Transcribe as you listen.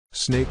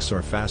Snakes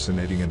are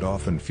fascinating and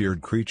often feared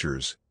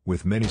creatures,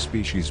 with many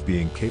species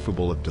being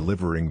capable of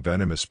delivering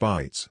venomous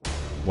bites.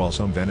 While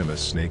some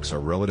venomous snakes are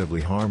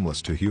relatively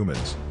harmless to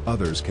humans,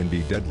 others can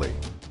be deadly.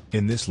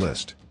 In this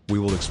list, we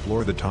will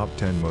explore the top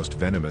 10 most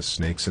venomous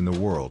snakes in the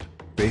world,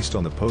 based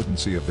on the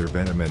potency of their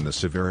venom and the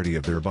severity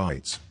of their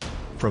bites.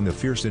 From the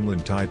fierce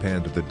inland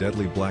taipan to the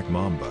deadly black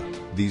mamba,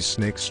 these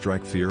snakes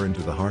strike fear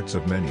into the hearts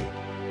of many.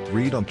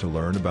 Read on to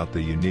learn about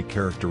the unique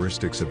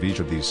characteristics of each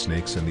of these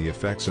snakes and the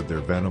effects of their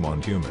venom on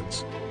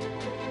humans.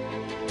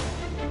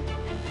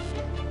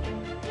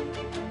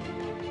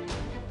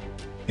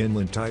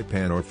 Inland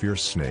taipan or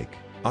fierce snake,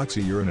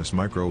 Oxyurinus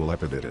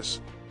microlepidus.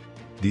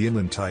 The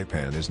inland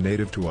taipan is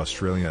native to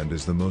Australia and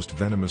is the most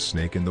venomous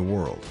snake in the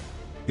world.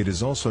 It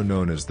is also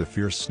known as the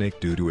fierce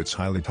snake due to its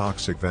highly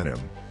toxic venom,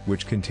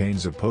 which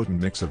contains a potent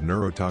mix of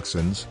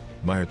neurotoxins,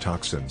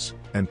 myotoxins,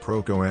 and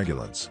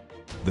procoagulants.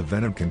 The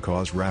venom can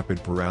cause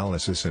rapid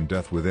paralysis and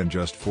death within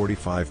just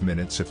 45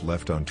 minutes if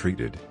left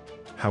untreated.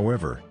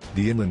 However,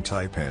 the inland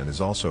taipan is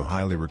also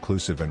highly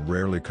reclusive and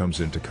rarely comes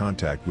into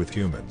contact with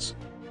humans.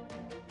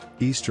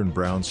 Eastern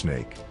brown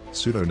snake,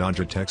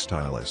 Pseudonanja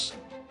textilis.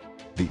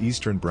 The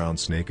eastern brown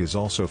snake is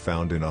also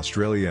found in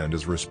Australia and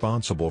is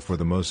responsible for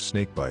the most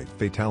snakebite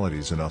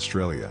fatalities in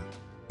Australia.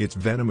 Its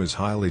venom is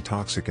highly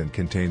toxic and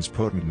contains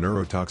potent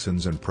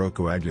neurotoxins and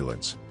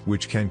procoagulants,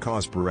 which can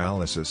cause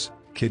paralysis,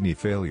 kidney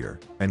failure,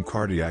 and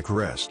cardiac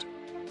arrest.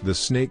 The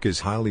snake is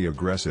highly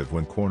aggressive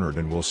when cornered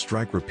and will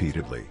strike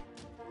repeatedly.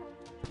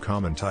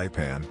 Common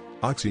taipan,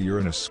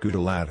 Oxyurinus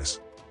scutellatus.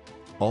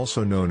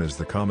 Also known as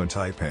the common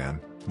taipan,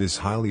 this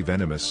highly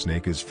venomous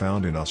snake is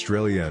found in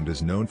Australia and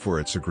is known for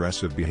its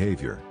aggressive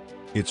behavior.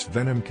 Its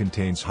venom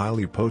contains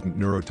highly potent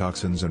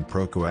neurotoxins and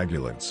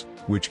procoagulants,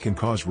 which can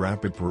cause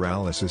rapid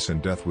paralysis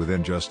and death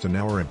within just an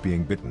hour of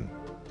being bitten.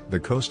 The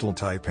coastal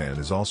taipan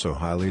is also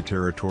highly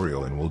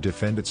territorial and will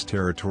defend its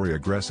territory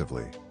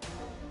aggressively.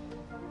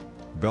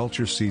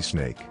 Belcher Sea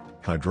Snake,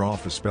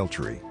 Hydrophis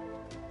belcheri.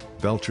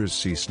 Belcher's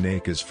sea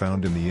snake is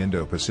found in the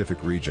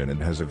Indo-Pacific region and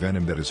has a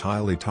venom that is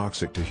highly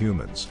toxic to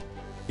humans.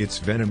 Its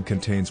venom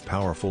contains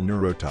powerful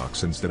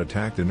neurotoxins that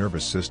attack the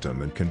nervous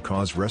system and can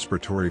cause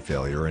respiratory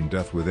failure and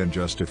death within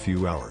just a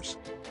few hours.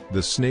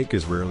 The snake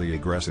is rarely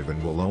aggressive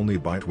and will only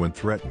bite when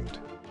threatened.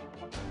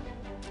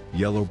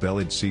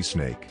 Yellow-bellied sea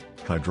snake,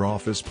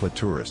 Hydrophis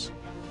platurus.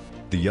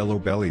 The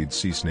yellow-bellied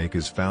sea snake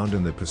is found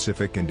in the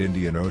Pacific and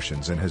Indian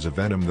Oceans and has a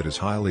venom that is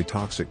highly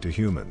toxic to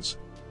humans.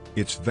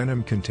 Its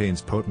venom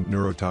contains potent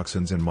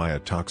neurotoxins and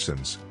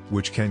myotoxins,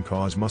 which can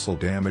cause muscle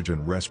damage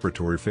and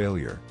respiratory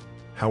failure.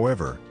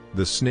 However,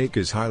 the snake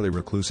is highly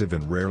reclusive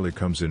and rarely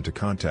comes into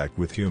contact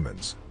with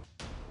humans.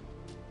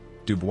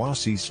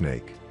 Duboisi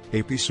snake,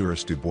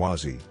 Apisurus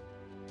duboisi.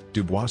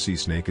 Duboisi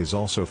snake is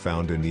also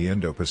found in the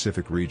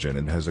Indo-Pacific region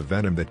and has a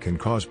venom that can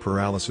cause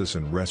paralysis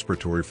and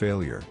respiratory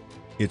failure.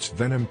 Its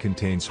venom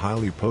contains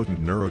highly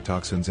potent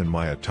neurotoxins and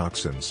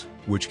myotoxins,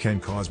 which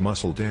can cause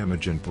muscle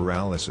damage and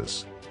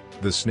paralysis.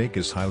 The snake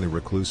is highly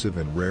reclusive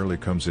and rarely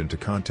comes into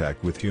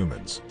contact with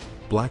humans.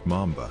 Black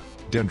mamba,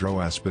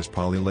 Dendroaspis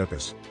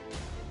polylepis.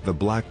 The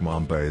black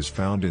mamba is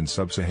found in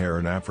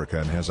sub-Saharan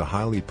Africa and has a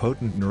highly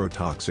potent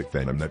neurotoxic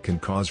venom that can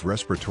cause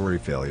respiratory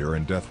failure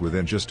and death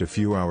within just a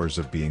few hours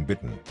of being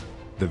bitten.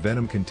 The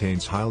venom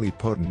contains highly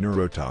potent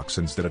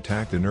neurotoxins that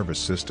attack the nervous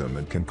system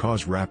and can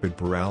cause rapid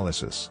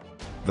paralysis.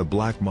 The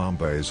black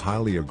mamba is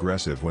highly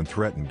aggressive when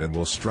threatened and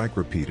will strike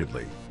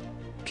repeatedly.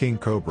 King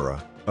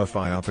cobra,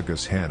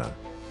 Ophiophagus hanna.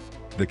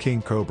 The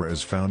king cobra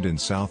is found in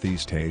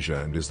Southeast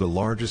Asia and is the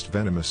largest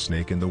venomous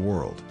snake in the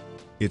world.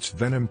 Its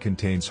venom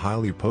contains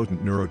highly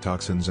potent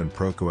neurotoxins and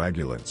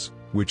procoagulants,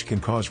 which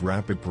can cause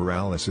rapid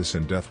paralysis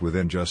and death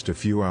within just a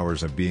few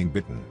hours of being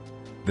bitten.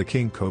 The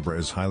king cobra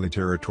is highly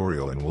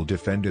territorial and will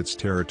defend its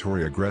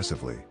territory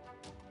aggressively.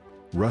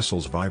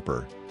 Russell's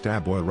viper,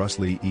 Dubois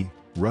russellii.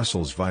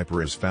 Russell's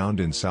viper is found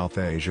in South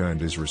Asia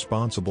and is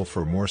responsible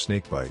for more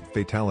snakebite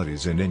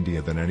fatalities in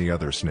India than any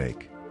other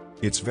snake.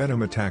 Its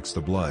venom attacks the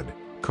blood,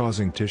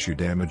 causing tissue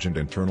damage and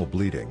internal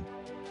bleeding.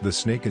 The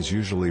snake is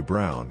usually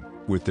brown,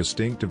 with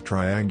distinctive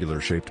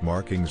triangular-shaped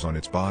markings on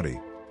its body.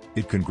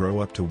 It can grow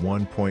up to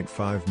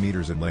 1.5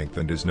 meters in length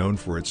and is known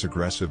for its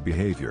aggressive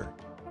behavior.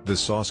 The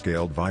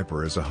Sawscale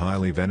Viper is a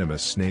highly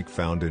venomous snake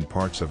found in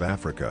parts of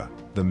Africa,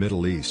 the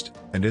Middle East,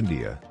 and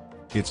India.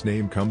 Its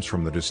name comes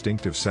from the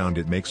distinctive sound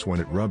it makes when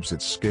it rubs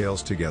its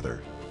scales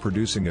together,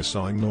 producing a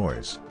sawing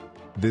noise.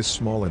 This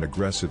small and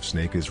aggressive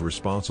snake is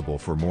responsible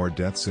for more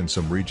deaths in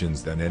some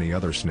regions than any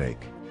other snake.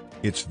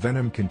 Its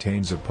venom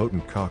contains a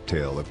potent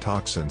cocktail of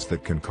toxins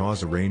that can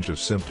cause a range of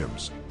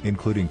symptoms,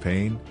 including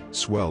pain,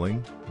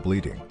 swelling,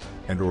 bleeding,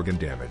 and organ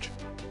damage.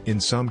 In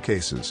some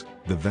cases,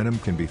 the venom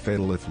can be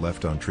fatal if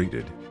left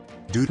untreated.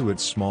 Due to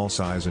its small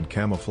size and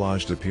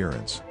camouflaged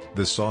appearance,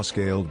 the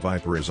saw-scaled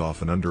viper is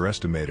often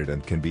underestimated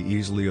and can be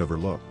easily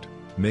overlooked,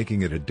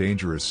 making it a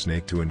dangerous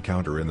snake to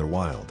encounter in the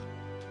wild.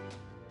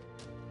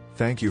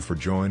 Thank you for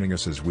joining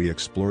us as we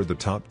explored the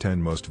top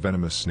 10 most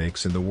venomous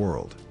snakes in the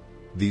world.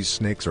 These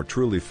snakes are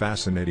truly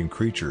fascinating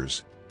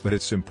creatures, But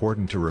it's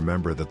important to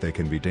remember that they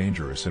can be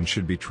dangerous and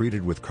should be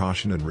treated with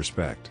caution and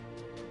respect.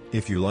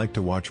 If you like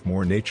to watch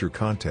more nature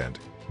content,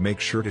 make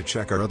sure to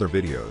check our other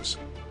videos.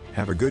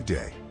 Have a good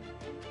day.